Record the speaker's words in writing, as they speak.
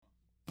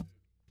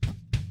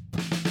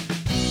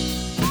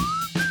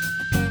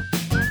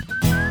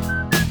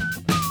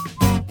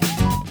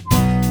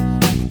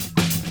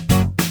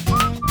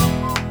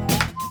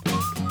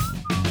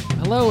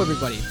Hello,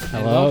 everybody. Hello.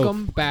 And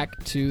welcome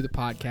back to the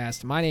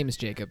podcast. My name is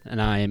Jacob. And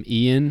I am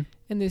Ian.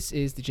 And this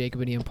is the Jacob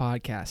and Ean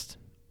podcast.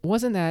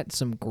 Wasn't that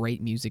some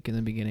great music in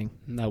the beginning?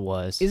 That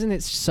was. Isn't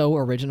it so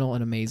original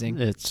and amazing?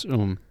 It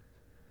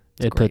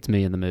great. puts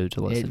me in the mood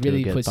to listen it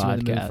really to a good puts podcast. you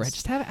in the mood for it.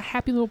 Just have a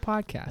happy little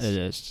podcast. It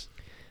is.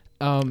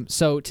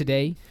 So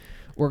today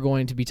we're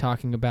going to be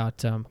talking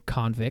about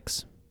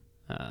convicts,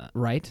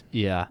 right?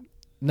 Yeah.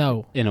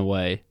 No. In a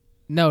way.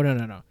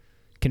 No.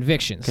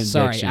 Convictions.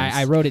 Sorry,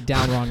 I wrote it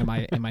down wrong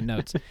in my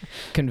notes.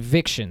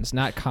 Convictions,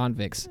 not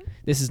convicts.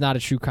 This is not a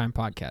true crime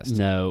podcast.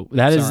 No,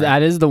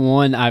 that is the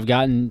one I've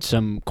gotten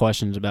some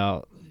questions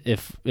about.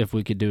 If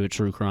we could do a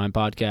true crime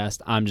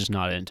podcast, I'm just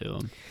not into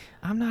them.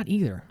 I'm not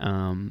either.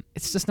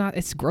 It's just not.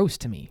 It's gross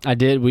to me. I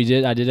did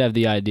have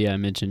the idea I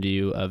mentioned to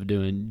you of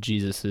doing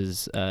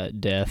Jesus's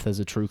death as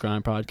a true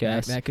crime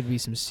podcast. That could be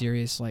some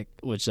serious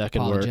which that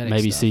could work.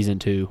 Maybe stuff. Season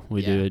 2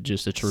 we do it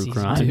just a true Season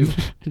crime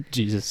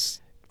Jesus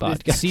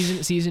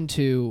podcast. Season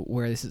 2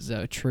 where this is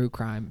a true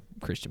crime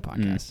Christian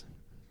podcast.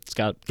 It's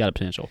got a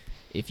potential.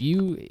 If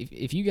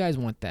you guys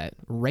want that,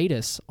 rate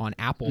us on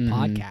Apple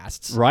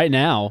Podcasts. Right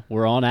now,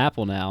 we're on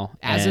Apple now.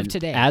 As of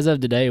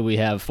today, we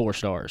have 4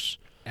 stars.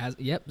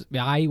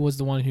 I was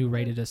the one who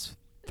rated us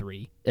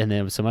 3, and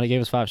then somebody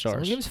gave us 5 stars.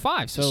 Someone gave us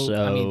 5. So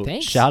I mean,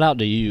 thanks. Shout out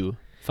to you,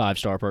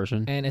 5-star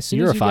person. And as soon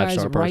You're as you a guys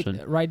 5-star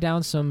person. write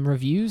down some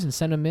reviews and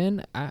send them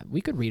in,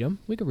 we could read them.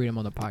 We could read them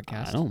on the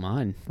podcast. I don't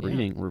mind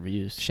reading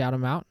reviews. Shout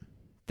them out.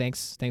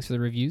 Thanks for the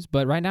reviews.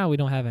 But right now we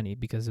don't have any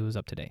because it was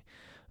up today.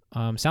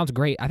 Sounds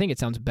great. I think it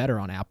sounds better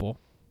on Apple.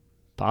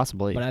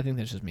 Possibly. But I think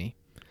that's just me.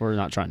 We're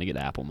not trying to get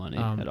Apple money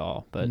at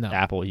all. But no.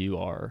 Apple, you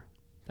are.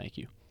 Thank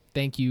you.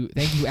 Thank you,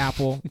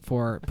 Apple,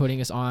 for putting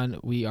us on.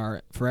 We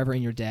are forever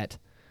in your debt.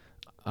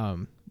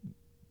 That's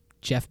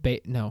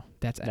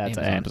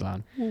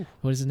Amazon.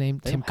 What is his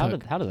name? Tim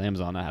Cook. How does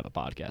Amazon not have a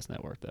podcast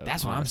network, though?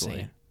 That's what honestly? I'm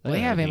saying. Well,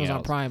 they have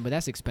Amazon Prime, but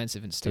that's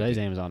expensive and stupid. Today's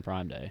Amazon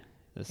Prime Day.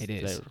 It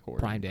is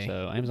Prime Day.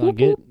 So Amazon,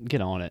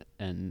 get on it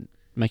and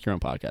make your own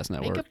podcast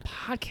network. Make a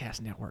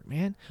podcast network,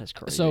 man. That's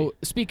crazy. So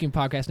speaking of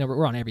podcast network,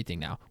 we're on everything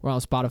now. We're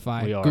on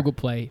Spotify, Google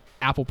Play,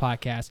 Apple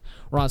Podcasts.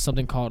 We're on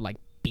something called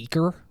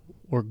Beaker.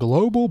 We're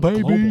global,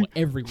 baby. Global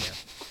everywhere.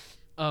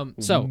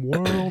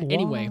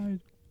 Anyway,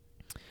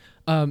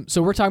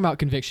 so we're talking about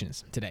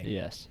convictions today.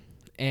 Yes.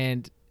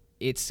 And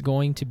it's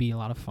going to be a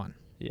lot of fun.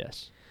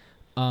 Yes.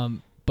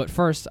 But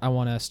first, I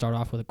want to start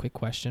off with a quick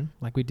question,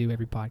 like we do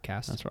every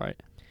podcast. That's right.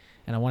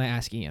 And I want to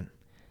ask Ian,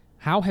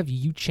 how have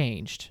you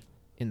changed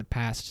in the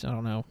past,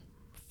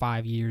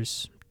 5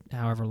 years,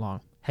 however long?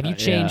 Have you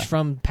changed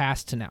from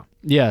past to now?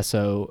 Yeah,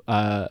 so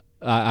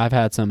I've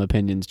had some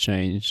opinions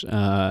change.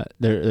 There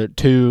are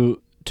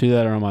two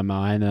that are on my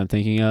mind that I'm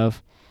thinking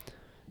of.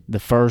 The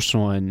first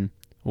one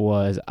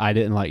was I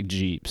didn't like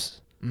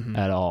Jeeps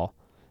at all.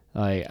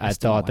 I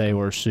thought they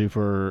were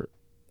super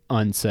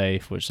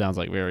unsafe, which sounds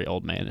like very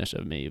old manish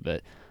of me,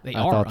 but I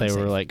thought they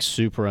were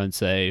super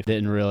unsafe.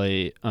 Didn't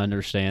really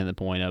understand the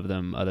point of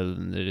them other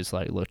than they just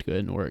looked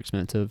good and were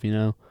expensive,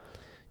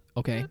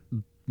 Okay.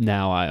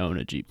 Now I own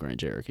a Jeep Grand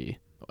Cherokee.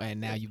 And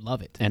now you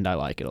love it. And I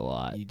like it a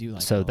lot. You do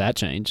like it. So that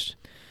changed.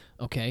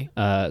 Okay.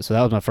 So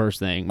that was my first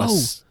thing.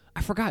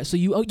 I forgot. So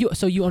you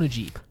own a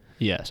Jeep.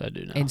 Yes, I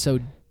do now. And so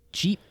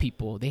Jeep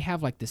people, they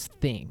have this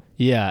thing.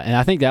 Yeah, and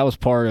I think that was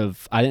part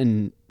of I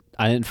didn't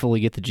fully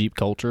get the Jeep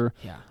culture.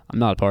 Yeah. I'm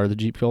not a part of the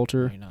Jeep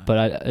culture,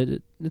 but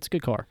it's a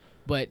good car.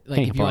 But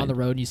if you're on the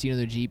road and you see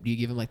another Jeep, do you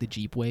give them the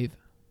Jeep wave?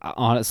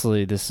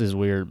 Honestly, this is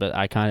weird, but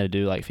I kind of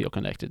do feel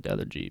connected to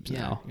other Jeeps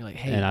now. You're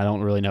hey, and I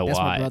don't really know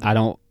why.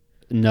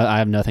 I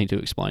have nothing to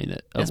explain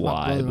it of that's why.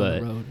 My brother but on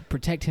the road.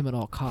 Protect him at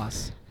all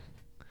costs.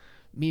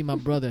 Me and my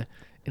brother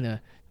in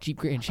a Jeep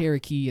Grand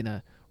Cherokee and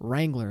a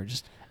Wrangler,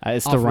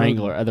 it's the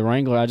Wrangler. The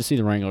Wrangler. I just see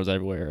the Wranglers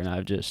everywhere, and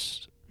I've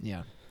just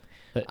I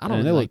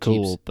don't. They look like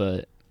cool, Jeeps.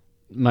 but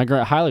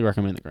I highly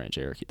recommend the Grand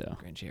Cherokee though.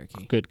 Grand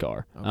Cherokee, good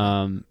car.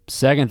 Okay.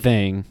 Second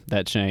thing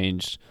that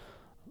changed,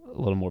 a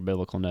little more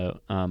biblical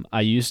note.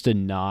 I used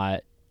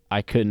to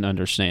I couldn't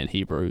understand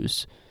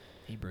Hebrews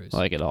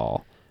at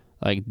all.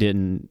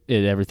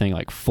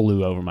 Everything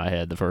flew over my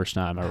head the first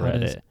time I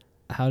read it.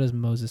 How does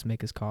Moses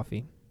make his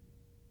coffee?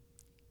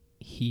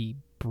 He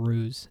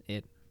brews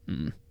it.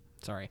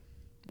 Sorry,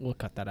 we'll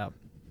cut that out.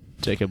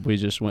 Jacob, we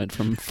just went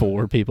from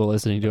 4 people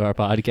listening to our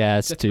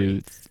podcast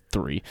to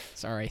 3.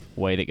 Sorry.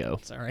 Way to go.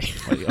 Sorry.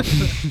 Way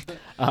to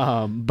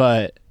go.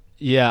 But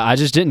yeah, I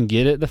just didn't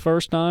get it the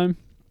first time.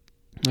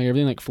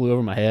 Everything flew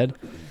over my head,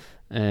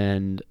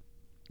 and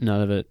none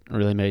of it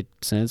really made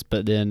sense.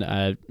 But then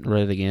I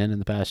read it again in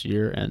the past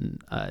year,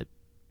 and I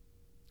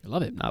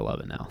love it. I love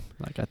it now.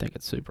 I think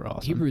it's super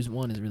awesome. Hebrews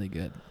 1 is really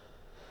good.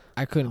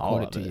 I couldn't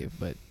quote it to you,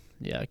 but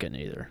yeah, I couldn't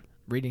either.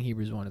 Reading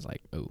Hebrews 1 is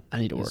I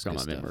need to work on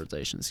my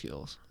memorization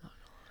skills.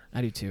 I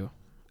do too.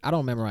 I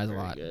don't memorize a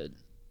lot. Good.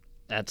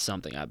 That's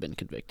something I've been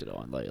convicted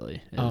on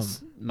lately.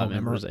 Is my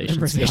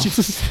memorization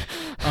skills.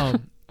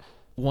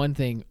 One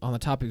thing on the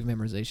topic of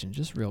memorization,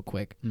 just real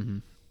quick. Mm-hmm.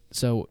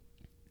 So,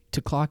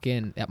 to clock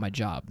in at my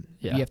job,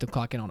 you have to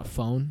clock in on a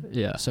phone.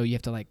 Yeah. So you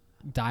have to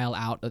dial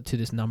out to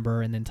this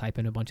number and then type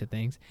in a bunch of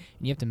things,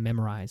 and you have to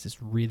memorize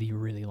this really,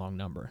 really long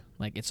number.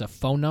 Like, it's a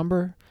phone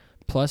number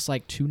plus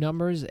like 2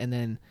 numbers, and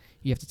then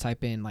you have to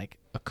type in like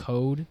a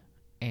code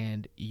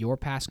and your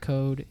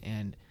passcode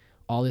and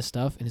all this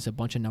stuff, and it's a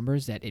bunch of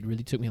numbers that it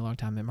really took me a long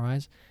time to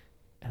memorize,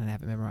 and I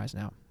have it memorized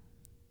now.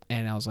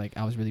 And I was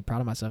really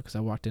proud of myself because I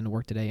walked into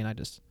work today and I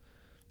just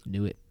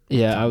knew it.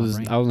 Yeah, I was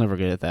never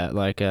good at that.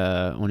 Like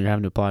when you're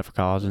having to apply for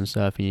college and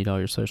stuff, you need all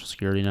your social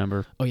security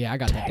number. Oh yeah, I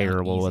got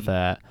terrible that with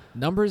that.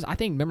 Numbers, I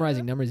think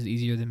memorizing numbers is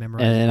easier than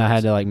memorizing. And then numbers. I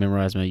had to like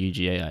memorize my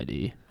UGA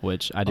ID,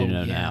 which I do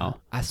know yeah.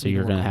 now. So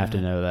you're gonna have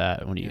to know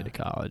that when you get to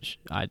college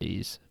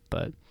IDs.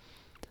 But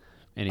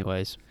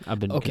anyways, I've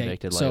been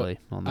convicted lately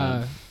on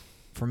that.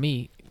 For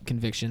me,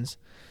 convictions.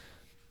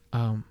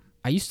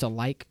 I used to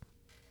like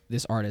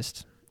this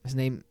artist. His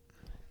name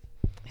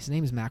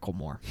is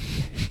Macklemore.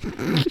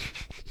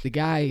 The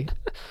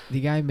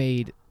guy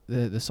made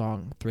the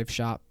song Thrift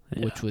Shop,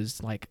 which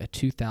was like a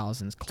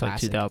 2000s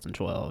classic. Like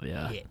 2012,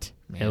 yeah. Hit,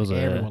 man. It was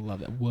everyone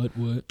loved it. What?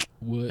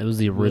 It was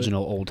the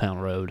original Old Town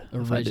Road.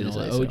 Original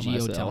OG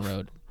Old Town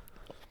Road.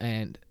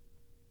 And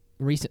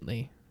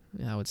recently,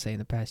 I would say in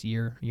the past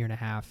year and a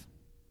half,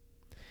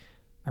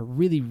 I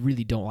really,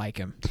 really don't like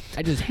him.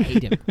 I just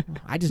hate him.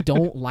 I just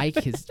don't like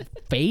his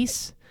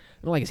face.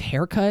 I don't like his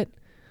haircut.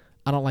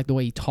 I don't like the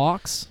way he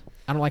talks.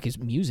 I don't like his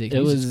music. It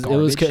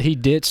was he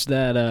ditched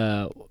that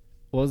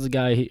what was the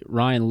guy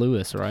Ryan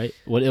Lewis, right?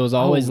 It was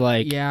always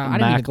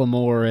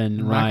Macklemore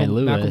and Ryan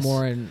Lewis.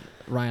 Macklemore and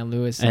Ryan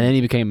Lewis. And then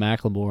he became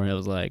Macklemore, and it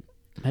was like,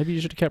 maybe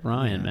you should have kept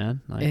Ryan,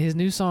 man. Like, and his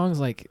new songs,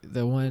 like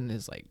the one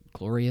is like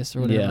Glorious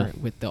or whatever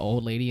with the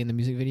old lady in the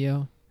music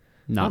video.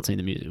 Not seen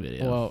the music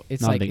video. Well,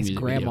 it's like his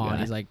grandma, and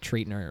he's like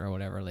treating her or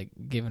whatever, like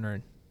giving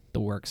her the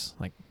works,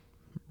 like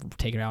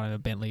taking her out in a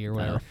Bentley or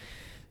whatever.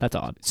 That's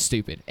odd.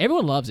 Stupid.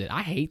 Everyone loves it.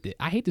 I hate it.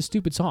 I hate the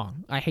stupid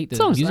song. I hate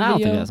the I music don't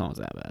video. think that song's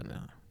that bad. No.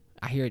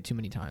 I hear it too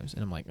many times,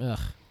 and I'm like, ugh,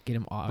 get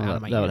him out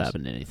of my ears. That would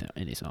happen to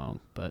any song,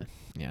 but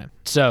yeah.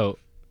 So,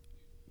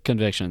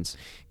 convictions.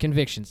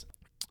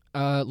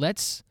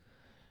 Let's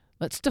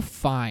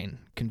define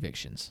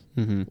convictions.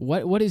 Mm-hmm.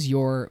 What is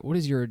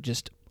your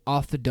just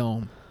off the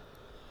dome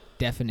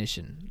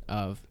definition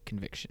of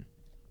conviction?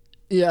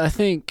 Yeah, I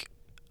think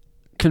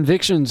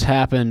convictions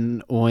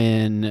happen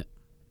when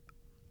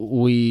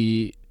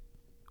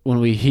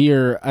we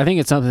hear. I think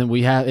it's something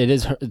we have.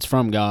 It's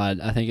from God.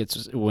 I think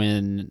it's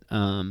when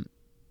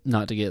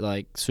not to get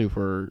like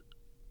super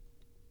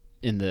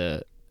in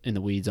the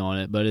weeds on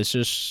it, but it's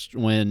just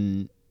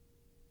when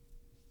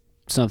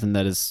something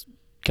that has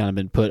kind of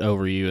been put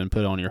over you and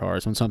put on your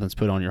heart. When something's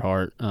put on your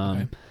heart,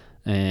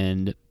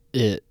 and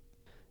it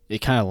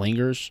kind of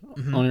lingers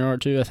on your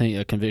heart too. I think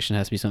a conviction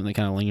has to be something that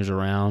kind of lingers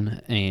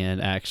around and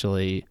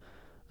actually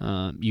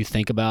you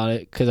think about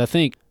it, because I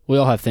think we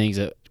all have things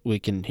that we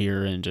can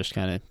hear and just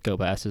kind of go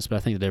past this, but I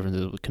think the difference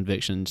is with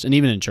convictions, and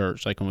even in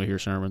church, like when we hear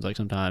sermons, like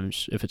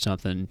sometimes if it's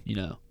something,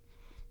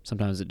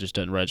 sometimes it just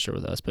doesn't register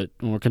with us, but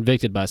when we're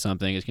convicted by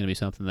something, it's going to be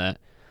something that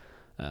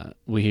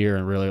we hear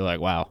and really like,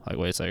 wow, like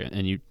wait a second,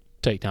 and you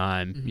take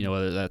time,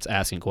 whether that's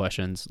asking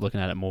questions, looking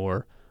at it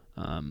more.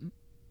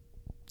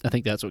 I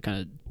think that's what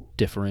kind of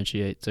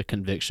differentiates a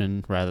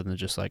conviction rather than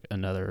just like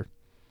another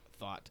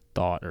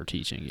thought or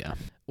teaching. Yeah.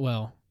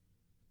 Well,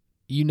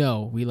 we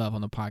love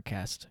on the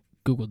podcast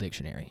Google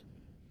Dictionary.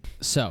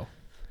 So,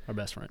 our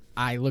best friend.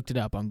 I looked it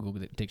up on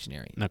Google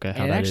Dictionary. Okay.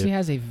 And it actually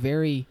has a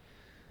very,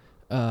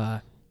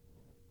 it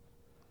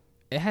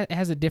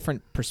has a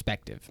different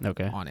perspective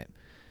on it.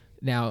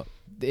 Now,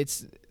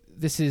 this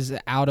is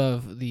out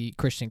of the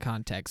Christian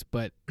context,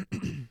 but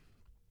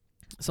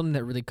something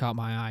that really caught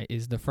my eye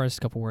is the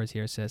first couple words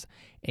here. It says,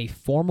 a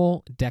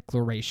formal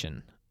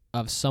declaration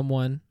of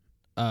someone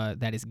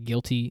that is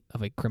guilty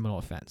of a criminal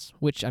offense,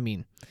 which, I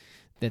mean,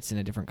 that's in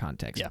a different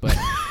context. Yeah. But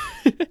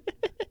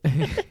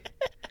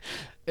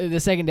the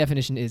second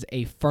definition is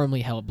a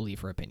firmly held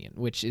belief or opinion,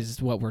 which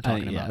is what we're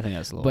talking about. I think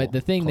that's a little But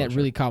the thing closer. that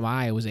really caught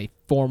my eye was a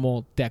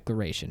formal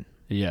declaration.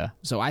 Yeah.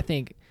 So I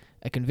think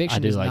a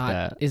conviction is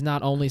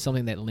not only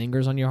something that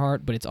lingers on your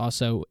heart, but it's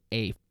also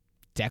a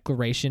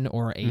declaration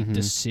or a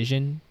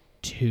decision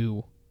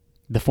to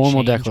the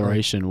formal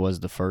declaration was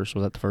the first.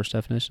 Was that the first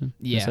definition?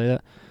 Yeah. Did you say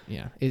that?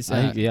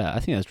 Yeah. I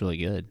think that's really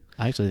good.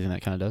 I actually think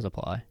that kind of does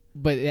apply.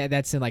 But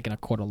that's in a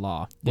court of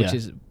law,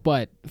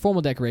 but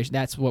formal declaration,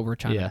 that's what we're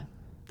trying to.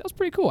 That was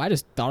pretty cool. I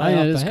just thought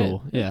it is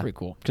cool. Yeah. Pretty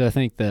cool. Because I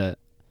think that,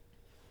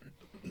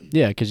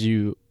 because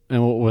and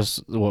what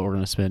we're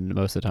going to spend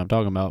most of the time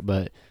talking about,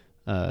 but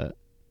the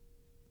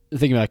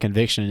thing about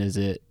conviction is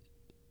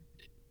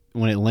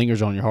when it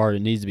lingers on your heart,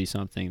 it needs to be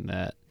something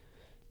that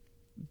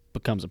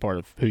becomes a part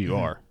of who you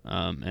are,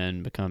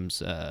 and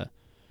becomes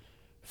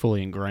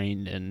fully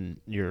ingrained in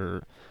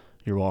your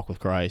walk with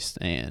Christ,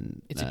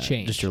 and it's a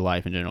change. Just your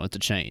life in general. It's a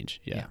change.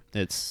 Yeah.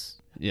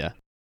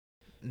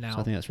 Now, so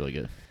I think that's really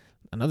good.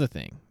 Another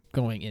thing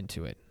going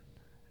into it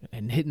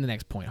and hitting the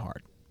next point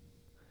hard.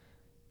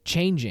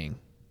 Changing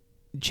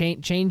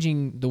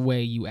the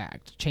way you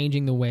act,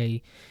 changing the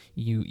way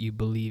you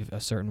believe a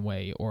certain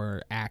way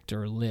or act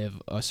or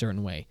live a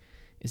certain way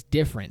is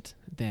different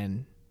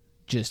than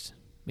just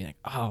being like,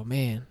 oh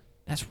man,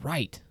 that's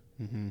right,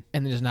 and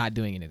then just not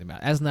doing anything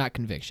about it. That's not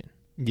conviction.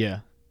 Yeah.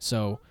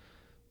 So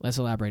let's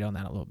elaborate on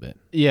that a little bit.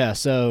 Yeah.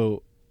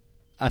 So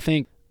I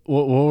think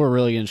what we're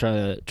really going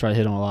to try to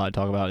hit on a lot and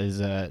talk about is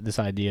this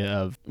idea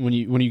of when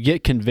you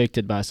get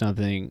convicted by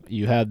something,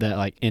 you have that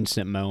like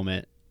instant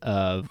moment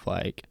of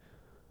like,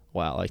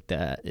 wow, like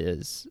that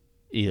is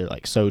either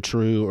like so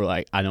true or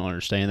like I don't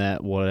understand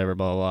that, whatever,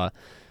 blah blah blah.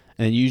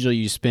 And then usually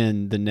you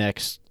spend the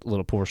next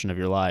little portion of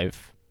your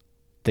life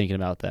thinking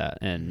about that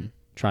and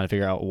trying to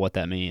figure out what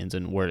that means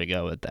and where to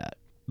go with that.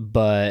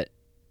 But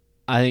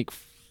I think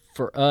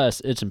for us,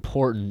 it's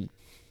important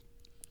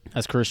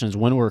as Christians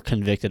when we're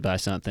convicted by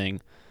something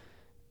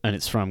and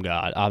it's from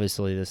God.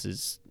 Obviously,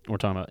 we're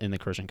talking about in the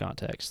Christian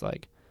context,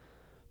 like.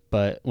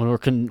 But when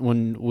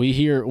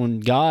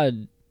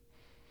God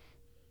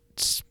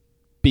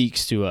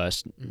speaks to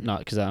us, not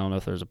because I don't know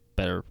if there's a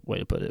better way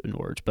to put it in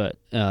words, but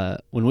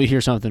when we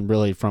hear something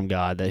really from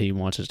God that He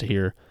wants us to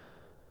hear,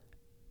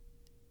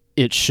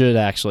 it should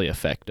actually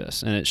affect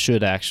us, and it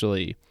should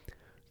actually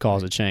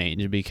cause a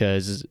change.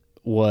 Because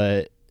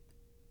if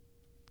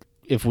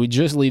we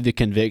just leave the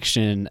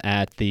conviction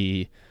at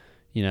the,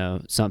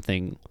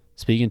 something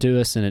speaking to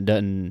us, and it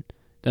doesn't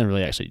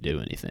really actually do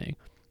anything.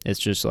 It's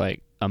just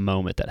like a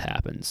moment that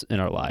happens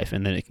in our life,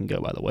 and then it can go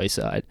by the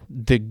wayside.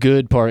 The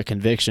good part of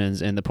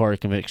convictions and the part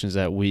of convictions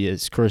that we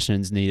as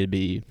Christians need to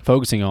be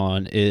focusing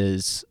on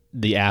is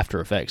the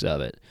after effects of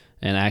it,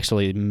 and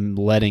actually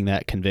letting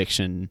that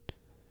conviction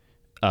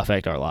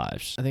affect our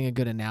lives. I think a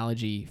good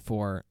analogy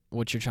for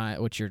what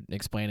you're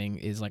explaining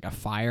is like a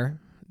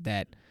fire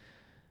that,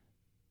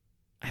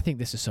 I think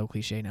this is so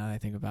cliche now that I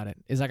think about it,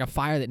 is like a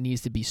fire that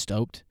needs to be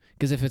stoked.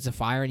 Because if it's a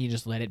fire and you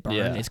just let it burn,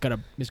 it's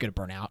gonna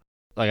burn out.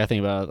 Like I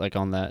think about it, like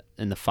on that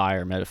in the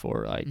fire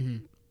metaphor, like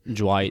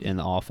Dwight in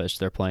The Office,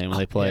 they're playing when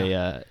they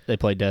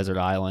play Desert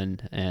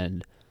Island,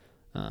 and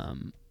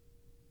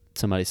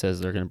somebody says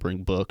they're going to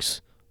bring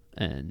books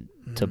and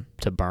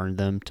to burn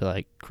them to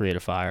like create a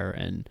fire,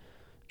 and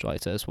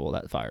Dwight says, "Well,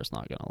 that fire's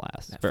not going to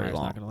last very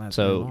long."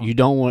 So you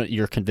don't want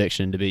your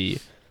conviction to be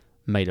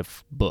made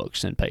of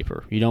books and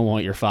paper. You don't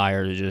want your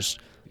fire to just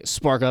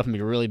spark up and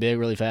be really big,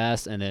 really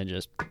fast, and then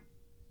just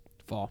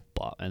fall,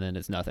 and then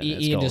it's nothing.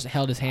 Ian just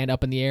held his hand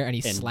up in the air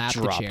and slapped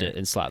the chair. Dropped it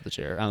and slapped the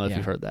chair. I don't know if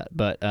you've heard that,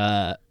 but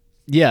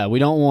we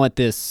don't want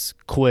this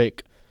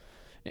quick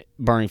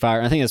burning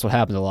fire. I think that's what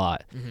happens a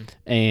lot,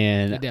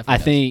 and I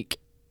think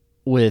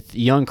with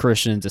young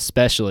Christians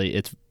especially,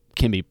 it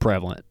can be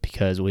prevalent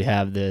because we can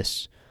have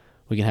this.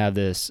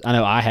 I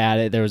know I had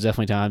it. There was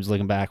definitely times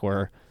looking back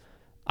where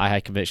I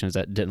had convictions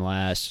that didn't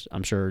last.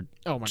 I'm sure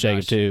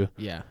Jacob too.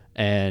 Yeah.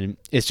 And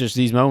it's just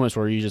these moments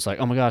where you just like,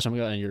 oh my gosh,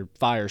 and your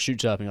fire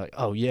shoots up and you're like,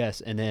 oh yes,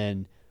 and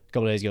then a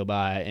couple days go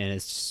by and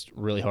it's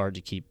really hard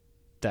to keep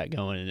that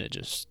going and it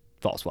just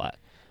falls flat.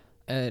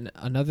 And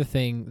another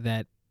thing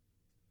that,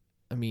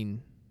 I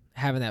mean,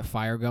 having that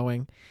fire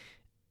going,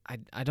 I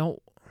don't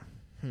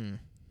know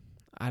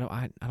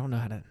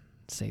how to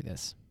say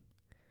this.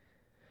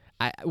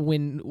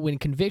 When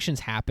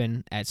convictions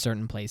happen at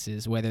certain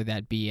places, whether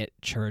that be at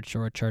church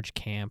or a church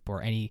camp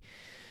or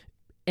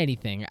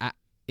anything,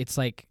 it's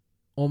like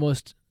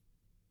almost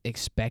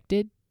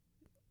expected,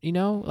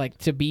 like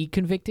to be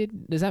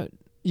convicted. Does that?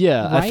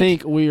 Yeah, right? I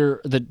think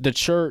we're the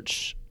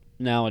church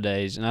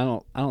nowadays, and I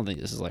don't think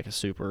this is like a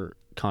super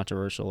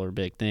controversial or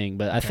big thing,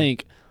 but okay. I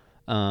think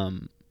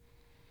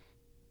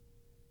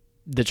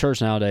the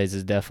church nowadays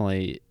is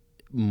definitely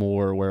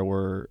more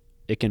where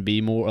it can be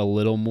a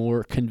little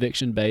more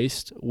conviction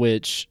based,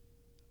 which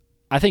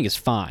I think is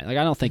fine. Like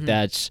I don't think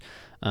that's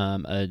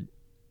a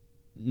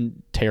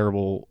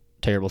terrible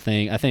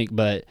thing. I think,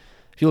 but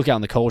if you look out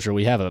in the culture,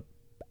 we have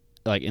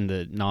like in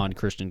the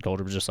non-Christian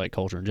culture, but just like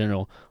culture in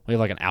general, we have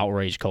like an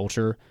outrage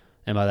culture.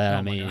 And by that,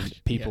 I mean,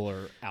 people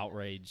are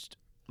outraged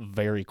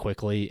very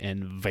quickly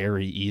and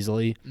very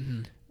easily,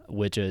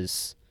 which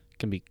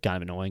can be kind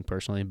of annoying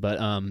personally. But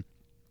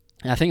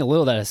I think a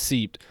little of that has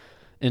seeped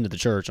into the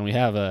church, and we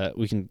have a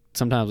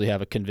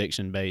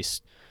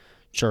conviction-based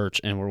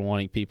church, and we're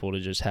wanting people to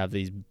just have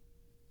these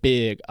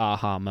big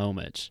aha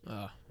moments,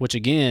 which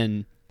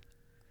again,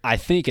 I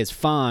think is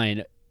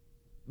fine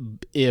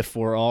if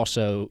we're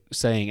also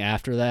saying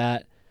after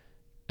that,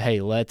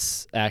 hey,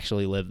 let's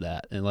actually live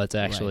that and let's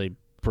actually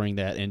bring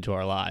that into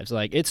our lives.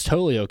 Like, it's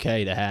totally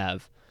okay to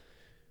have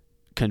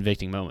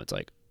convicting moments.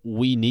 Like,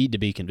 we need to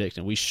be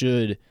convicted. We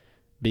should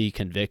be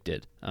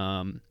convicted.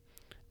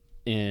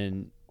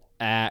 In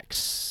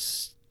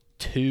Acts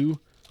 2,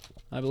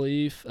 I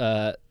believe,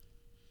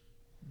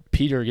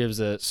 Peter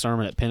gives a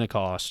sermon at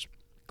Pentecost.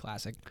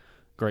 Classic.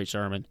 Great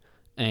sermon.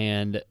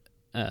 And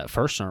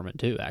first sermon,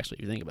 too, actually,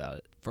 if you think about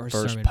it.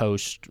 First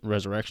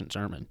post-resurrection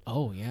sermon.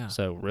 Oh, yeah.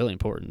 So, really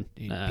important.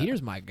 Dude,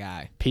 Peter's my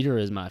guy. Peter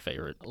is my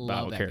favorite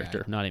Bible character,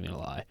 guy. Not even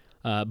going to lie.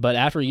 But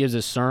after he gives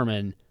this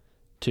sermon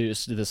to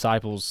the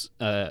disciples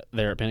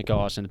there at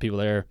Pentecost and the people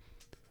there,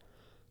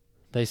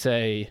 they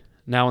say,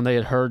 now when they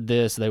had heard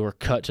this, they were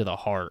cut to the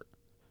heart.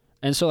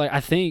 And so, like, I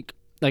think,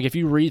 like, if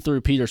you read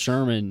through Peter's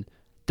sermon,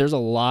 there's a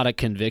lot of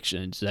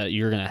convictions that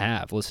you're going to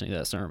have listening to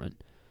that sermon.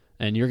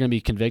 And you're going to be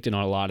convicted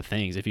on a lot of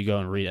things if you go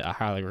and read it. I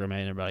highly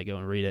recommend everybody go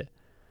and read it.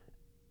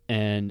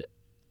 And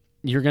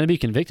you're going to be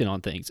convicted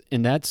on things,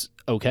 and that's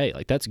okay.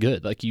 Like, that's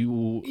good. Like, we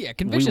want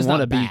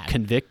to be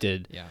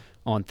convicted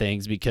on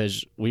things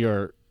because we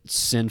are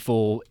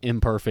sinful,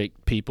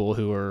 imperfect people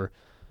who are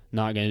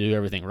not going to do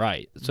everything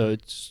right. So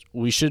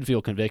we should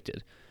feel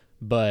convicted.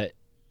 But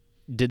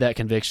did that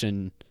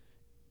conviction,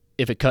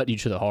 if it cut you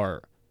to the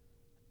heart,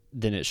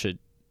 then it should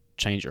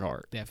change your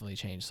heart. Definitely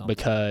change something.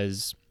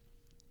 Because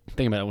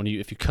think about it,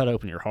 if you cut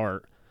open your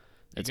heart,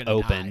 it's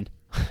open.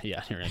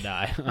 Yeah, you're gonna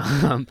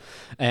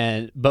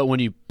die. But when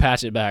you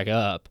patch it back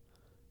up,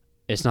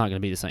 it's not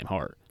gonna be the same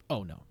heart.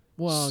 Oh no.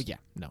 Well, yeah,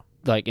 no.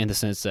 Like, in the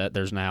sense that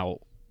there's now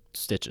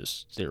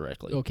stitches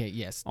theoretically. Okay,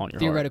 yes. On your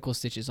theoretical heart.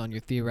 Stitches on your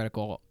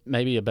theoretical.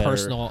 Maybe a better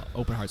personal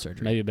open heart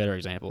surgery. Maybe a better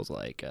example is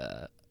like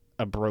a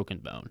broken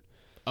bone.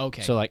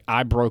 Okay. So like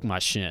I broke my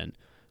shin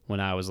when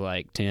I was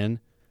like 10.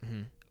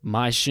 Mm-hmm.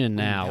 My shin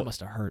now. That must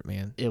have hurt,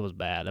 man. It was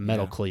bad. A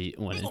metal cleat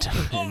went into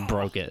and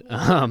broke it.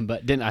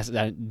 But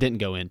I didn't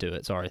go into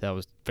it. Sorry, that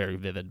was very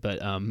vivid. But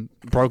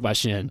broke my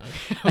shin,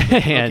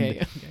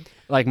 and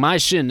like my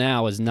shin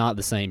now is not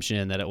the same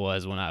shin that it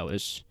was when I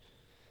was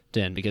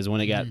 10. Because when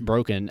it got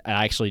broken,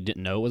 I actually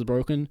didn't know it was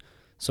broken,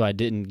 so I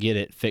didn't get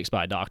it fixed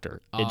by a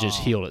doctor. It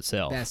just healed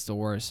itself. That's the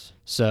worst.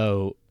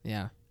 So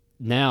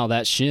now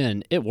that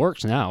shin, it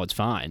works now. It's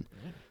fine,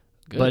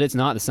 but it's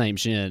not the same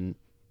shin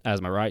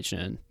as my right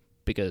shin.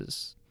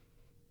 Because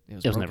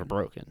it was never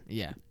broken.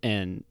 Yeah.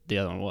 And the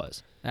other one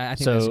was. I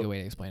think that's a good way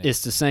to explain it.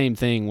 It's the same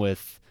thing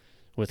with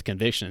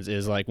convictions,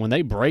 is like when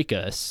they break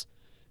us,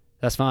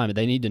 that's fine, but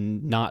they need to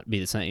not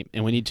be the same.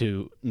 And we need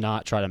to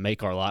not try to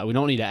make our life. We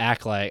don't need to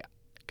act like,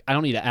 I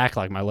don't need to act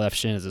like my left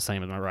shin is the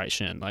same as my right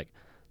shin. Like,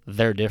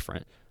 they're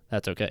different.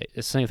 That's okay.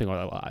 It's the same thing with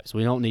our lives.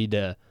 We don't need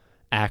to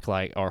act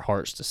like our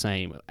heart's the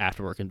same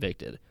after we're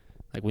convicted.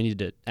 Like, we need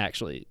to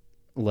actually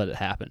let it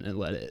happen and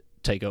let it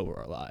take over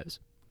our lives.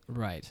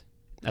 Right.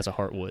 As a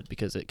heart would,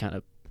 because we kind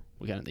of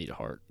need a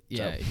heart.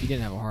 Yeah, so. If you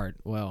didn't have a heart,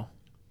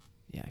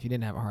 if you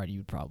didn't have a heart, you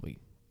would probably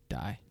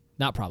die.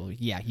 Not probably.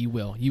 Yeah, you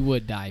will. You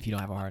would die if you don't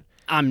have a heart.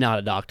 I'm not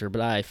a doctor,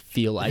 but I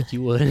feel like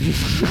you would.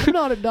 I'm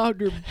not a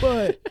doctor,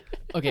 but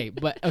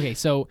okay.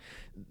 So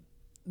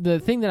the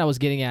thing that I was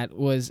getting at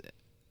was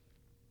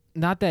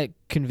not that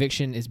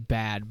conviction is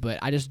bad, but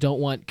I just don't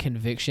want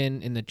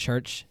conviction in the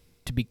church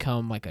to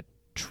become like a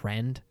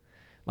trend.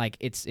 Like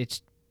it's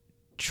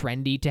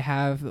trendy to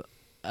have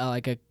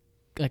like a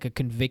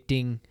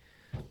convicting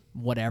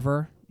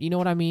whatever, you know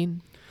what I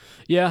mean?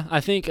 Yeah,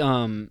 I think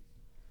a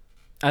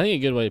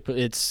good way to put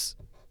it's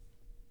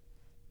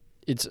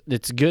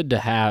good to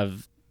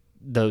have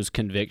those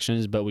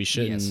convictions, but we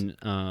shouldn't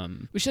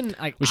we shouldn't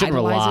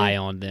rely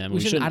on them. We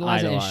shouldn't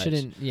idolize it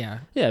and shouldn't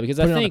because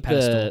I think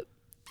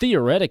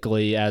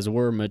theoretically, as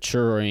we're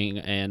maturing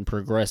and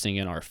progressing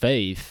in our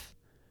faith,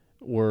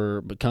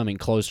 we're becoming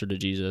closer to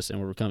Jesus and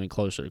we're becoming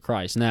closer to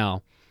Christ.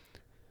 Now,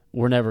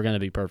 we're never going to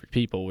be perfect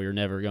people. We're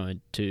never going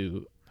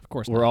to. Of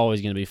course, we're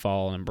always going to be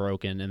fallen and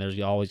broken, and there's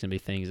always going to be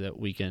things that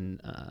we can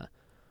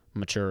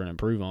mature and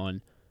improve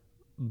on.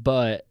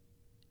 But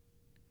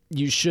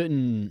you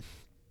shouldn't,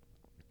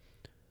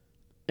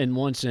 in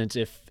one sense,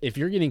 if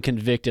you're getting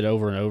convicted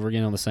over and over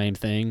again on the same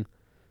thing,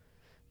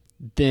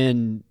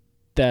 then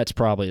that's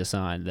probably a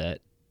sign that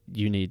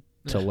you need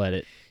to let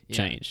it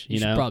change. You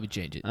know, should probably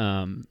change it.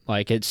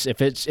 Like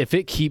if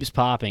it keeps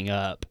popping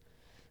up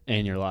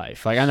in your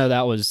life. Like, I know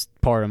that was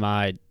part of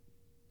my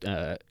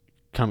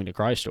coming to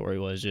Christ story,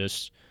 was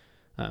just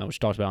which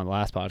talked about on the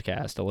last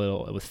podcast a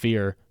little with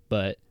fear,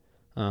 but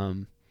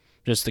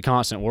just the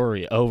constant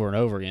worry over and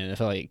over again. I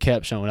felt like it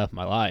kept showing up in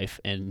my life,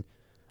 and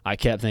I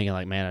kept thinking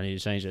like, man, I need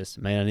to change this.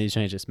 Man, I need to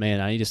change this.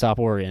 Man, I need to stop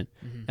worrying.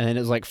 Mm-hmm. And then it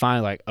was like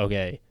finally like,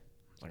 okay,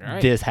 like, all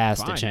right, this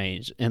has to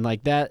change. And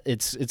like that,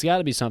 it's got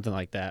to be something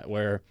like that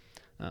where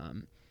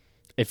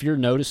if you're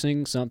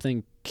noticing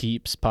something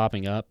keeps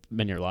popping up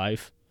in your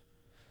life,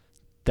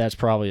 that's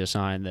probably a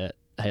sign that,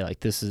 hey, like,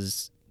 this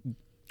is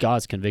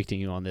God's convicting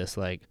you on this.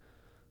 Like,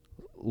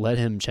 let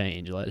him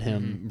change. Let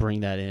him bring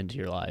that into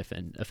your life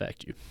and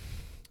affect you.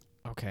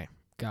 Okay,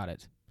 got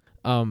it.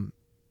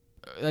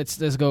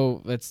 Let's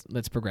go.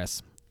 Let's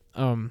progress.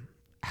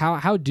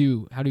 How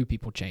do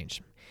people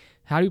change?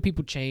 How do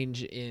people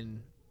change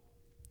in,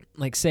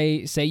 like,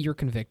 say you're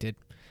convicted,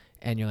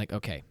 and you're like,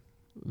 okay,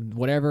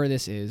 whatever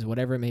this is,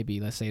 whatever it may be,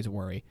 let's say it's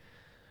worry.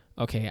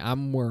 Okay,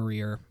 I'm a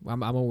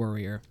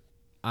worrier.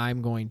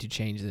 I'm going to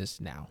change this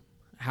now.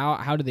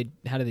 How do they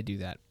do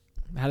that?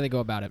 How do they go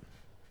about it?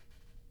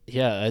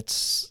 Yeah,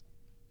 that's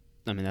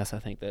I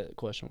think the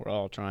question we're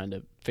all trying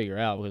to figure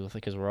out,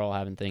 because we're all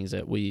having things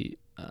that we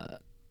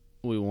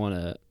want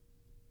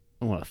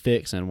to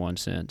fix in one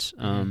sense.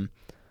 Mm-hmm.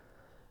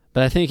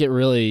 But I think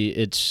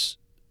it's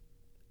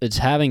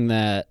having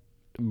that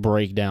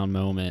breakdown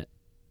moment,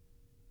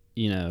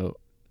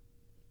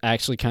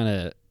 actually kind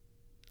of,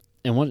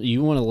 and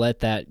you want to let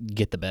that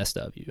get the best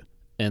of you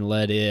and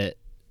let it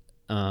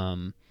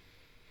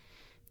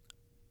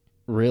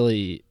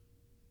really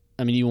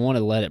I mean, you want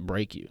to let it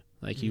break you.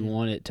 Like, you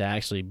want it to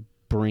actually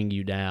bring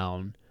you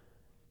down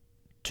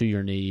to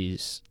your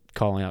knees,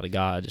 calling out to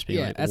God, just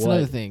being like, that's what?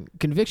 another thing.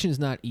 Conviction is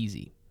not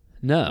easy.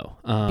 No.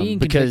 Being convicted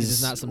because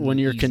is not something when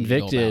you're easy to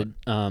go convicted,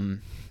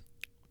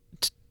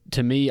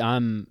 to me,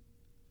 I'm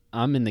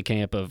in the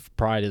camp of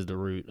pride is the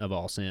root of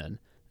all sin.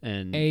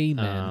 And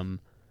Amen.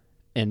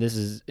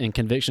 And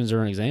convictions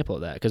are an example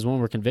of that, because when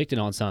we're convicted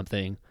on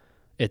something,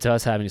 it's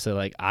us having to say,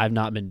 like, I've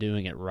not been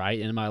doing it right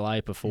in my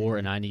life before,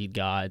 and I need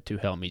God to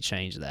help me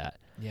change that.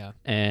 Yeah.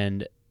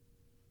 And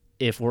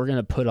if we're going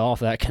to put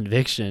off that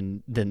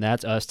conviction, then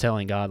that's us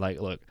telling God, like,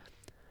 look,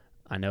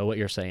 I know what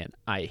you're saying.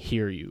 I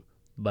hear you.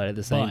 But at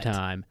the same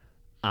time,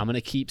 I'm going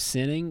to keep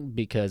sinning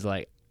because,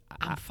 like,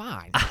 I'm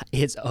fine.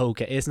 It's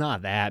okay. It's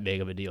not that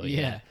big of a deal Yeah.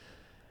 yet.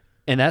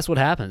 And that's what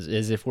happens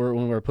is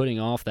when we're putting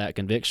off that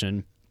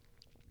conviction,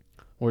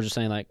 we're just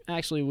saying, like,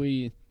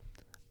 actually,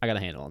 I got a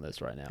handle on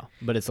this right now.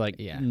 But it's like,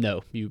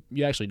 no, you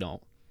actually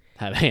don't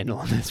have a handle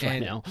on this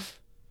right now.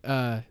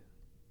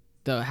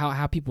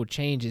 How people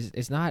change is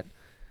it's not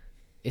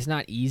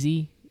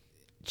easy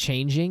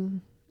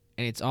changing,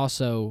 and it's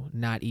also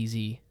not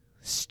easy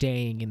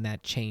staying in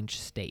that changed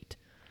state.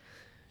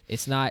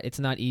 It's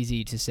not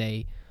easy to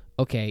say,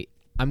 okay,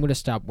 I'm going to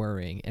stop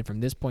worrying, and from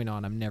this point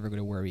on, I'm never going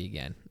to worry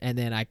again. And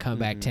then I come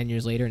back 10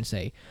 years later and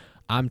say,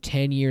 I'm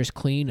 10 years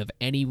clean of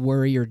any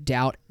worry or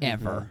doubt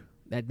ever.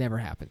 That never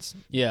happens.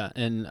 Yeah,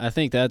 and I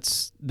think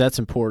that's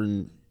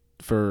important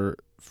for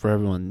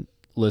everyone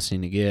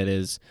listening to get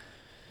is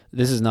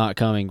this is not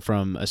coming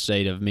from a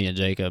state of me and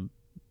Jacob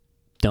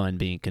done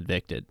being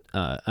convicted.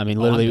 I mean,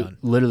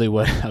 literally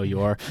what? Oh,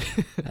 you are.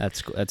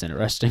 That's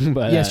interesting.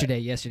 But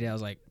yesterday I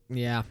was like,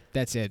 yeah,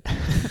 that's it.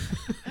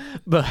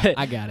 But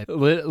I got it.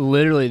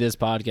 Literally, this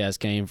podcast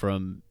came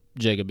from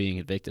Jacob being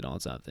convicted on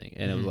something,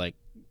 and it was like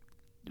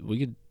we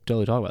could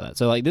totally talk about that.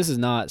 So, like, this is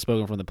not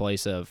spoken from the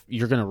place of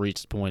you're going to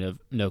reach the point of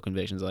no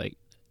convictions. Like,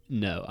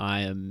 no,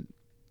 I am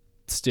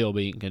still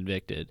being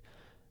convicted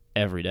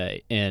every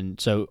day, and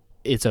so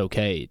it's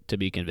okay to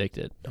be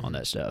convicted on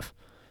that stuff.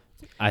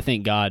 I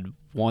think God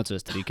wants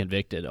us to be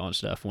convicted on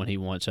stuff when He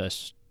wants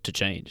us to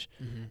change,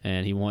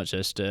 and He wants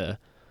us to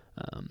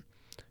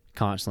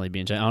constantly be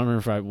in change. I don't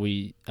remember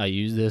if I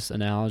used this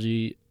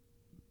analogy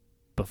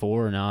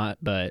before or not,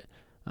 but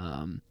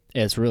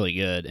it's really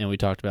good. And we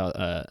talked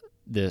about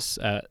this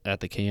at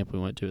the camp we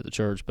went to at the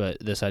church. But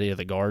this idea of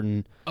the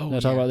garden. Did I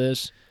talk about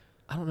this?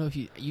 I don't know if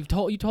you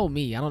told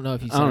me. I don't know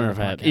if you said I don't it know on if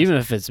the I have. podcast. Even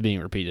if it's being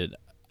repeated,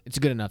 it's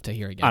good enough to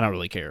hear again. I don't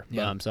really care.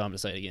 Yeah. So I'm going to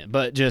say it again.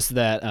 But just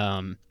that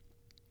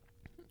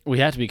we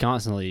have to be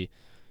constantly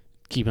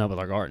keeping up with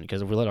our garden,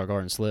 because if we let our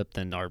garden slip,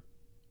 then our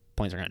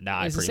plants are going to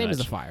die. It's the same as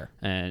a fire.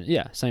 And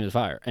same as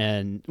fire.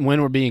 And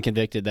when we're being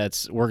convicted,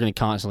 we're going to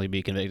constantly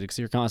be convicted, because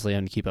you're constantly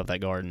having to keep up that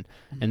garden.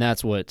 And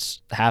that's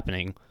what's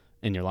happening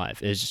in your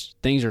life is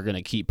things are going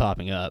to keep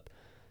popping up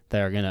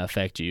that are going to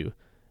affect you.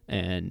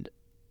 And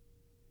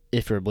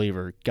if you're a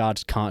believer,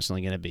 God's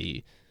constantly going to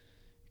be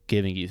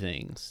giving you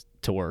things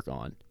to work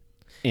on,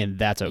 and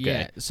that's okay.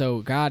 Yeah.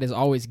 So God is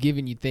always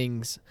giving you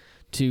things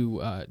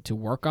to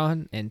work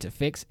on and to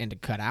fix and to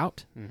cut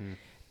out.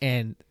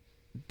 And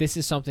this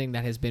is something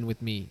that has been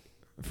with me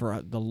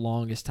for the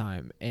longest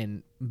time,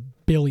 and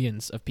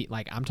billions of people,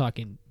 like I'm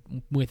talking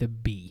with a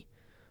B,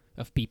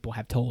 of people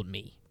have told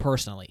me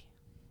personally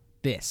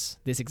this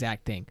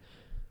exact thing.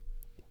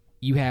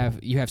 You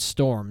have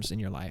storms in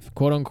your life,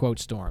 quote unquote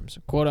storms,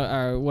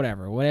 or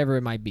whatever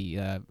it might be,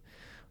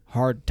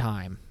 hard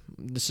time.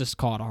 Let's just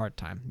call it a hard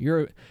time.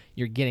 You're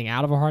getting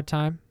out of a hard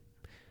time.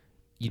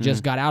 You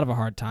just got out of a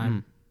hard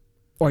time,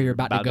 or you're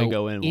about to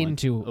go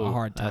into a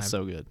hard time. That's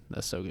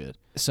so good.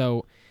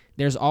 So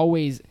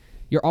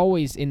you're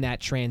always in that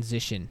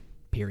transition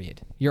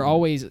period. You're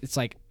always, it's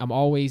like I'm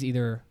always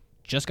either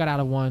just got out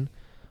of one,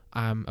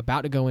 I'm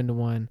about to go into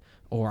one,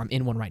 or I'm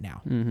in one right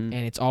now. And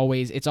it's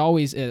always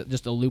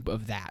just a loop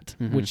of that,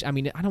 which, I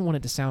mean, I don't want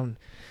it to sound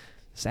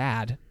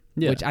sad,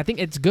 which I think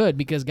it's good,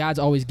 because God's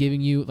always giving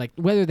you, like,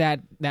 whether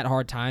that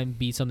hard time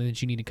be something that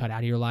you need to cut out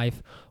of your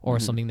life, or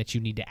something that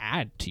you need to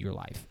add to your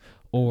life,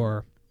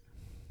 or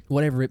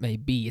whatever it may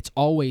be, it's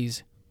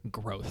always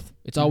growth.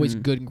 It's always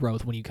good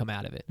growth when you come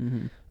out of it.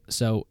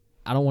 So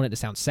I don't want it to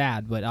sound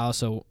sad, but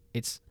also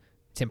it's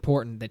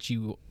important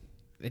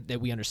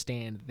that we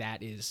understand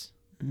that is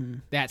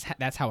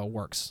that's how it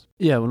works.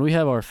 Yeah, when we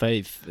have our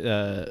faith,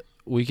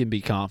 we can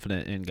be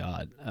confident in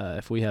God.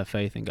 If we have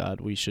faith in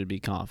God, we should be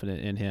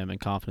confident in Him and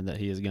confident that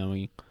He is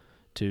going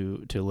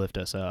to lift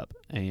us up.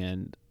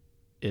 And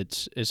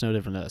it's no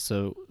different than us.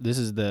 So this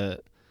is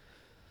the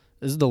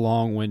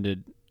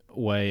long-winded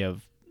way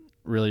of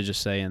really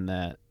just saying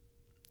that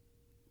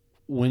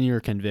when you're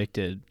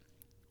convicted,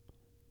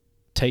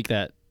 take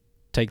that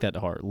to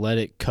heart. Let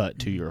it cut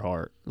to your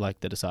heart, like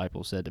the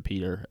disciples said to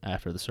Peter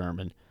after the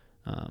sermon.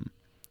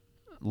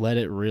 Let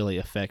it really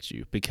affect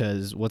you,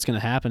 because what's going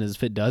to happen is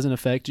if it doesn't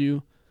affect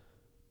you,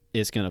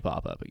 it's going to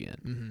pop up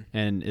again.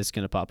 And it's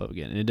going to pop up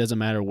again. And it doesn't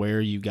matter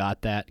where you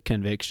got that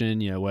conviction,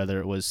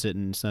 whether it was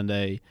sitting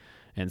Sunday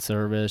in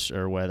service,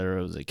 or whether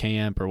it was at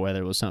camp, or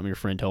whether it was something your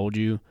friend told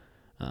you.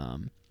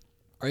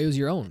 Or it was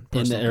your own and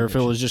personal or if it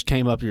conviction. was just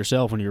came up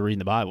yourself when you were reading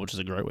the Bible, which is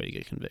a great way to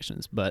get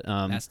convictions. But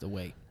That's the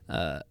way.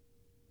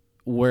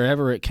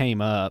 Wherever it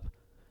came up,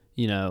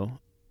 know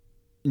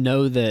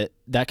that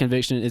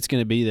conviction, it's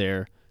going to be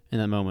there in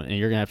that moment, and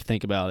you're going to have to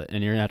think about it,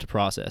 and you're going to have to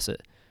process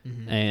it.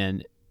 Mm-hmm.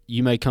 And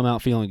you may come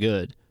out feeling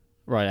good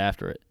right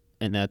after it,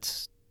 and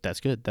that's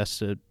good. That's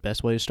the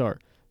best way to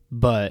start.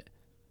 But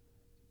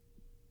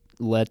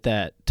let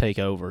that take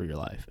over your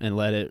life, and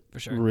let it For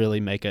sure. really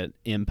make an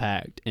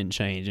impact and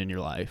change in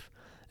your life.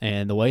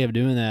 And the way of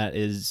doing that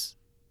is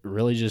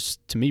really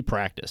just, to me,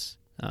 practice.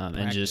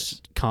 And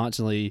just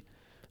constantly.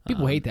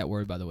 People hate that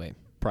word, by the way.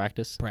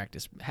 Practice.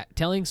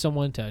 Telling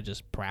someone to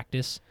just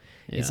practice,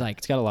 it's like,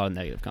 it's got a lot of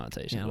negative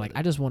connotations. Yeah, like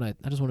I just want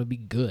to be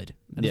good.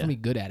 I just want to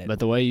be good at it. But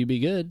the way you be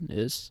good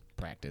is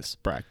practice.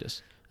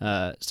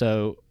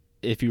 So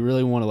if you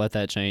really want to let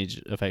that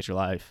change affect your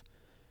life,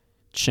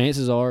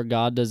 chances are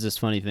God does this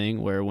funny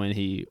thing where when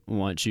He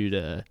wants you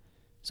to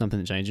something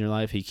to change in your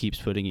life, He keeps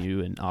putting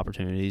you in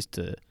opportunities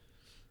to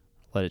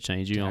let it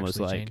change you. To almost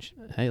like, change.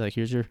 Hey, like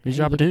here's your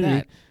opportunity. Look at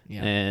that.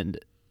 Yeah. And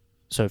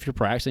so if you're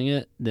practicing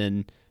it,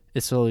 then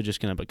it's slowly just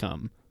going to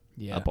become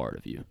a part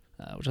of you,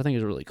 which I think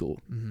is really cool.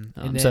 Mm-hmm.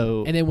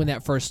 And then when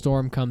that first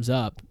storm comes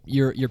up,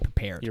 you're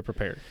prepared. You're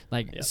prepared.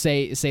 Like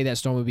say that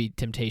storm would be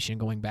temptation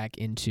going back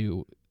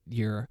into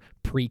your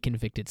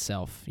pre-convicted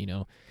self.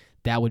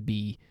 That would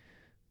be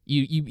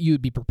you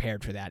would be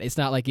prepared for that. It's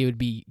not like it would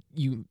be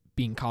you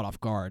being caught off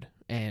guard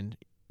and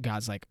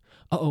God's like,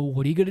 "Uh-oh,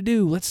 what are you gonna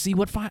do? Let's see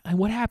what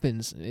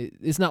happens."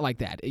 It's not like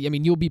that. I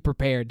mean, you'll be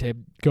prepared to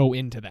go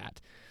into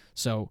that.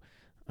 So,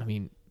 I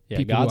mean,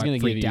 people God's going to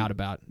freaked out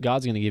about.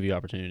 God's going to give you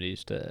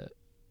opportunities to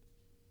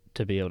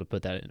be able to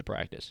put that into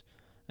practice.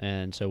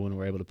 And so when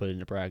we're able to put it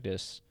into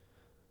practice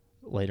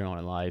later on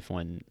in life,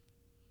 when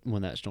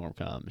that storm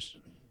comes,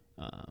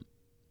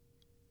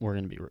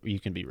 you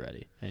can be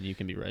ready, and you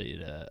can be ready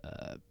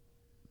to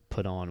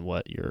put on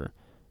what you're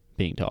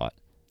being taught.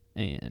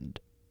 And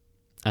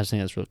I just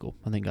think that's really cool.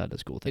 I think God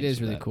does cool things. It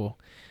is really cool.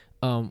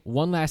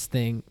 One last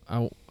thing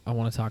I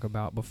want to talk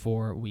about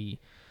before we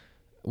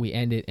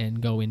end it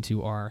and go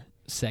into our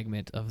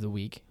segment of the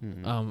week.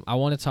 Mm-hmm. I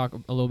want to talk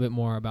a little bit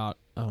more about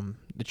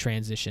the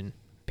transition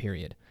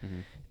period. Mm-hmm.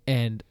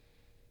 And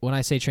when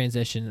I say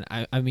transition,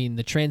 I mean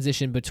the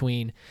transition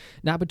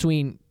not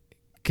between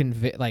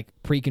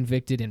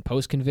pre-convicted and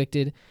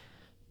post-convicted,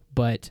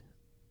 but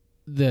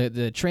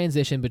the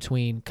transition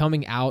between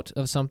coming out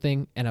of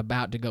something and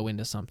about to go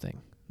into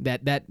something.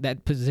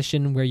 That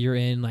position where you're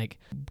in, like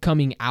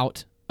coming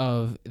out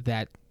of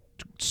that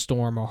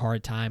storm or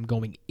hard time,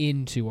 going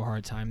into a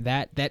hard time,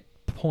 that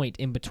point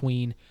in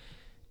between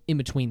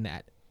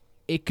that,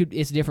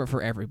 it's different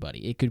for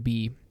everybody. It could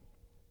be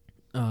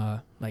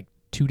like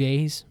 2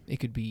 days, it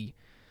could be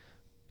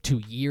 2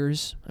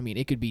 years, I mean,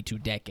 it could be 2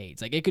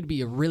 decades, like it could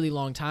be a really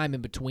long time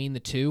in between the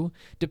two,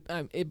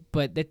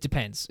 but that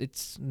depends.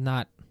 It's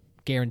not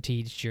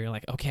guaranteed. You're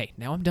like, okay,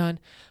 now I'm done,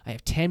 I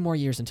have 10 more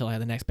years until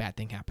the next bad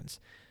thing happens,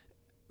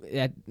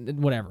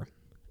 whatever.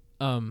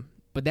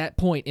 But that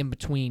point in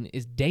between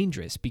is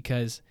dangerous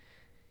because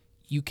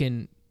you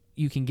can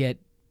get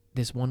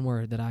this one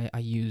word that I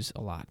use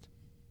a lot,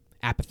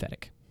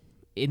 apathetic.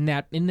 In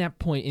that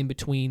point in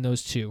between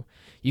those two,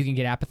 you can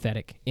get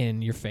apathetic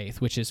in your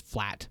faith, which is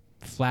flat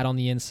on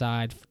the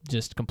inside,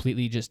 just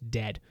completely just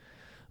dead.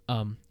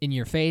 In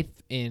your faith,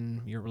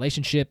 in your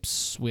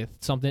relationships with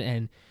something,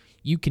 and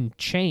you can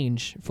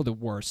change for the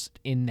worse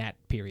in that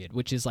period,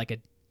 which is like a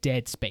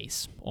dead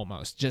space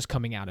almost, just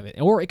coming out of it.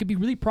 Or it could be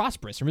really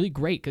prosperous and really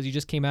great because you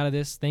just came out of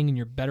this thing and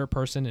you're a better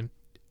person and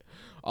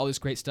all this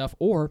great stuff.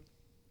 Or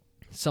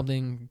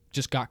something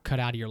just got cut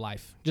out of your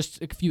life.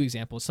 Just a few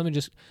examples. Something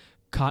just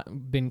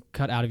been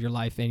cut out of your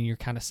life and you're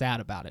kind of sad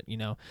about it.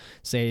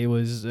 Say it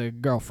was a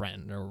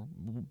girlfriend or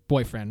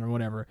boyfriend or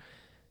whatever,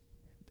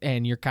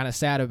 and you're kind of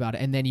sad about it,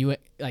 and then you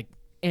like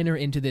enter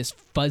into this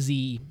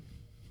fuzzy,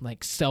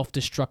 like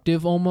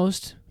self-destructive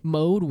almost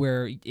mode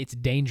where it's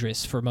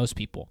dangerous for most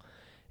people.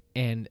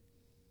 And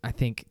I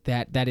think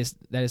that is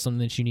something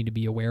that you need to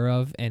be aware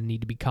of and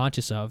need to be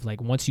conscious of.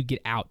 Like once you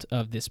get out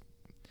of this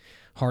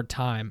hard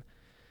time,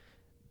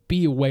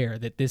 be aware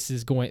that this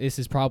is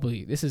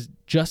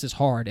just as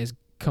hard as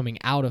coming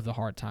out of the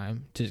hard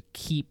time, to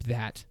keep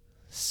that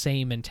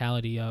same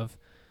mentality of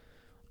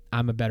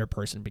I'm a better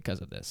person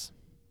because of this.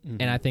 Mm-hmm.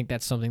 And I think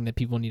that's something that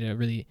people need to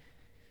really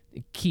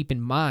keep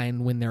in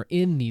mind when they're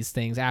in these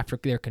things after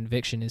their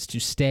conviction, is to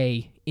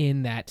stay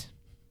in that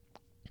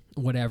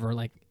whatever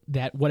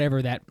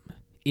that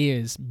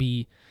is,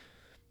 be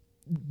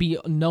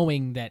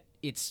knowing that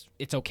it's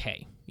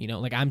okay.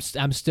 Like I'm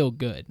still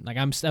good. Like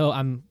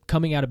I'm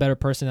coming out a better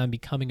person. I'm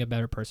becoming a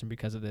better person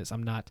because of this.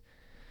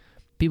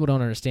 People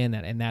don't understand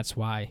that, and that's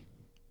why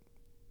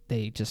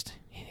they just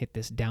hit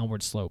this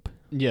downward slope.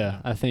 Yeah,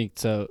 I think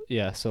so.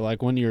 Yeah, so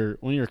like when you're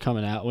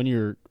coming out, when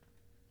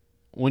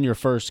you're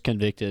first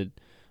convicted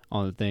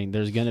on the thing,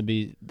 there's going to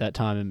be that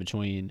time in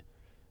between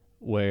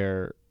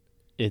where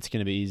it's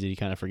going to be easy to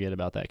kind of forget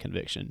about that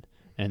conviction,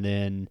 and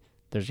then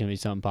there's going to be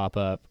something pop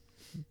up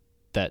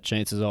that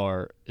chances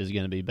are is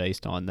going to be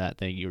based on that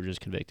thing you were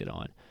just convicted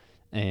on.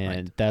 And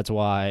Right. that's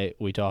why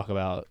we talk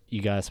about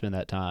you got to spend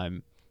that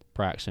time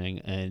practicing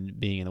and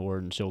being in the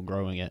Word and still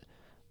growing it,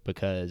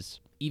 because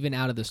Even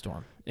out of the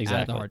storm. exactly,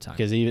 Out of the hard time.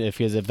 because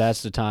if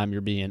that's the time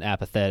you're being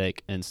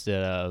apathetic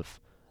instead of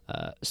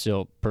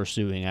still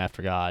pursuing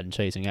after God and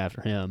chasing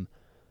after Him,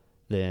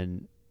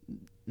 then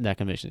that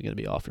conviction is going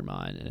to be off your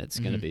mind, and it's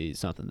going to be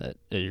something that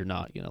you're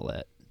not going to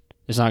let.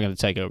 It's not going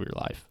to take over your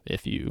life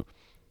if you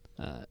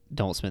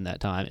don't spend that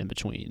time in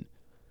between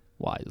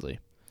wisely.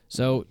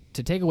 So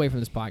to take away from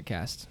this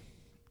podcast,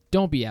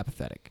 don't be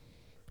apathetic.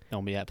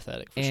 Don't be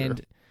apathetic for sure.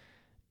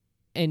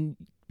 And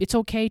it's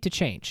okay to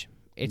change.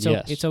 It's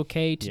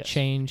okay to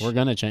change. We're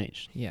gonna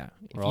change. Yeah.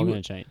 We're all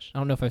gonna change. I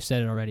don't know if I've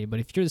said it already, but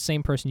if you're the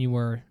same person you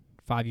were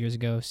 5 years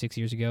ago, 6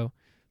 years ago,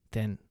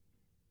 then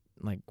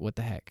like what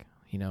the heck,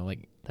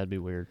 like That'd be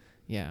weird.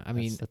 yeah. I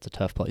mean, that's a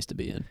tough place to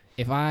be in.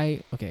 if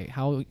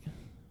how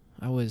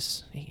I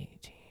was 18,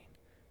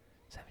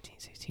 17,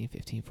 16,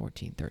 15,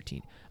 14,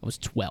 13. I was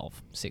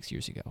 12 6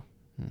 years ago.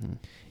 Mm-hmm.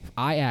 If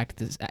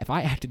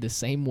I acted the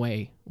same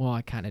way, well,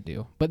 I kind of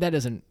do, but that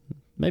doesn't.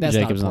 Maybe that's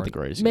Jacob's not the important.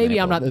 greatest. Maybe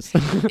I'm not. This.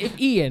 If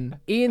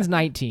Ian's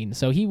 19,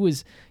 so he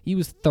was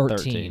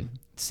 13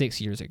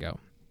 6 years ago.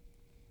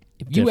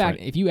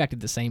 If you acted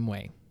the same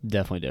way,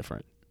 Definitely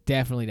different.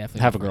 definitely Have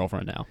different. a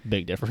girlfriend now.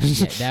 Big difference.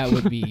 Yeah, that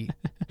would be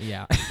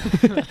yeah.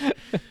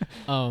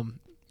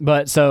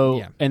 But so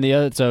Yeah. and the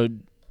other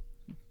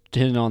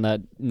hitting on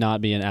that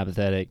not being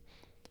apathetic,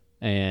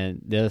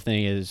 and the other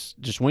thing is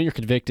just when you're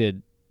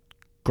convicted,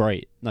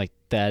 great. Like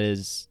that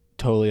is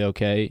totally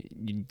okay.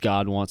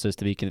 God wants us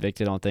to be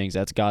convicted on things.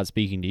 That's God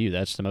speaking to you.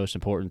 That's the most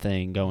important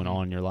thing going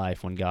on in your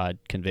life when God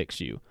convicts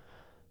you.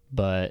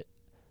 But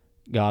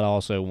God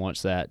also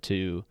wants that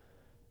to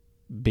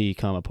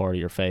become a part of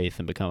your faith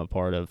and become a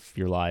part of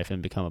your life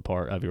and become a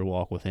part of your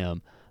walk with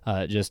Him.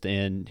 Just to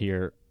end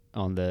here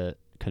on the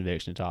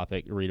conviction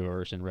topic, read a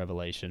verse in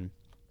Revelation.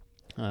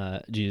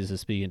 Jesus is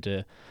speaking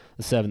to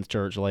the seventh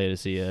church,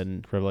 Laodicea,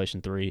 in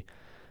Revelation 3.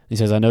 He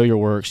says, I know your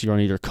works. You are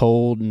neither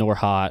cold nor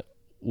hot.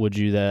 Would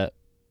that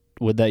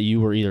you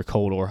were either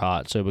cold or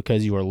hot. So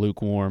because you are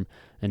lukewarm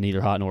and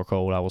neither hot nor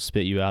cold, I will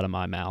spit you out of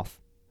my mouth.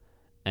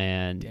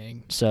 And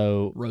Dang.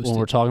 so Roasted. when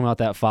we're talking about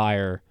that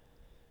fire,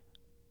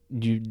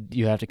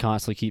 you have to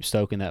constantly keep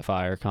stoking that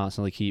fire,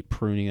 constantly keep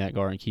pruning that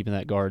garden, keeping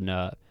that garden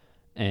up,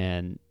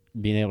 and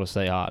being able to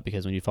stay hot.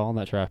 Because when you fall in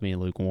that trap of being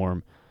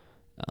lukewarm,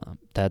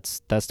 that's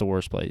the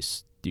worst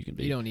place you can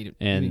be. You don't need it.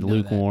 And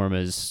lukewarm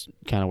is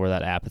kind of where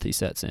that apathy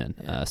sets in.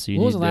 Yeah. So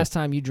when was the last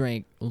time you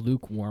drank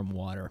lukewarm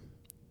water?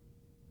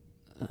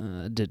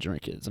 I did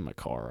drink it. It's in my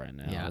car right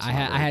now. Yeah, It's I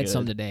not very had good.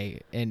 some today,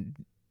 and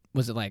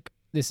was it like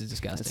this is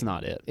disgusting? It's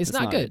not it. It's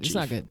not good. it, It's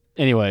not Chief. good.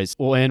 Anyways,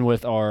 we'll end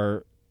with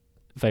our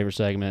favorite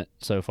segment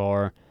so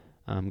far.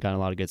 Got a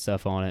lot of good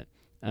stuff on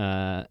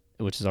it,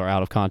 which is our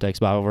out of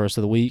context Bible verse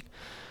of the week.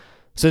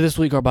 So this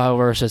week our Bible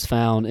verse is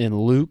found in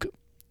Luke,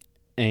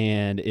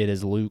 and it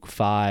is Luke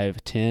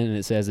 5:10, and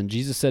it says, And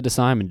Jesus said to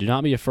Simon, Do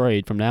not be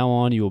afraid. From now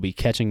on you will be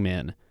catching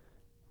men.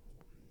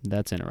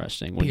 That's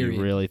interesting when Period.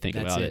 you really think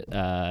That's about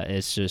it.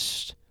 It's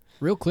just...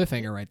 Real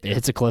cliffhanger right there.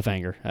 It's a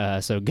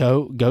cliffhanger. So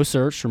go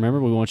search.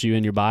 Remember, we want you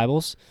in your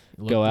Bibles.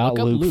 Go out, look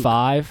up Luke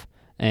 5,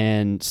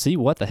 and see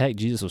what the heck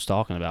Jesus was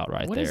talking about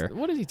What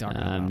is he talking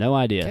about? No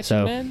idea. Catching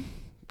So, men?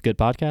 good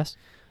podcast?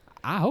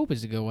 I hope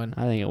it's a good one.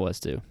 I think it was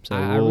too. So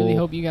I really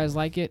hope you guys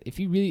like it. If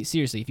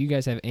you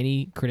guys have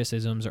any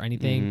criticisms or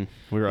anything,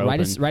 we're write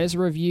open. us a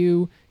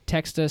review,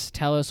 text us,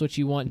 tell us what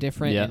you want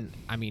different. Yep. And,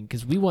 I mean,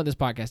 because we want this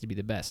podcast to be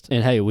the best.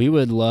 And hey, we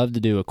would love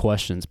to do a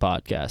questions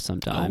podcast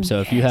sometime. Oh,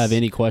 so if you yes. have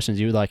any questions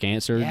you would like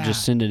answered, Yeah.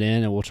 just send it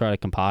in and we'll try to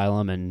compile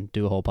them and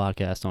do a whole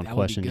podcast on That would be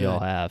questions good. y'all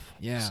have.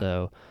 Yeah.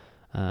 So,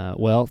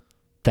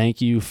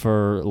 thank you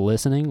for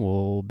listening.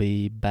 We'll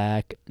be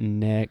back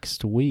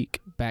next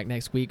week. Back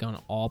next week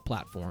on all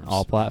platforms.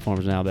 All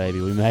platforms now, baby.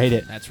 We made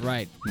it. That's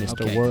right.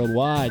 Mr. Okay.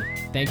 Worldwide.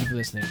 Thank you for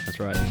listening. That's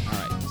right. All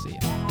right. See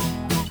ya.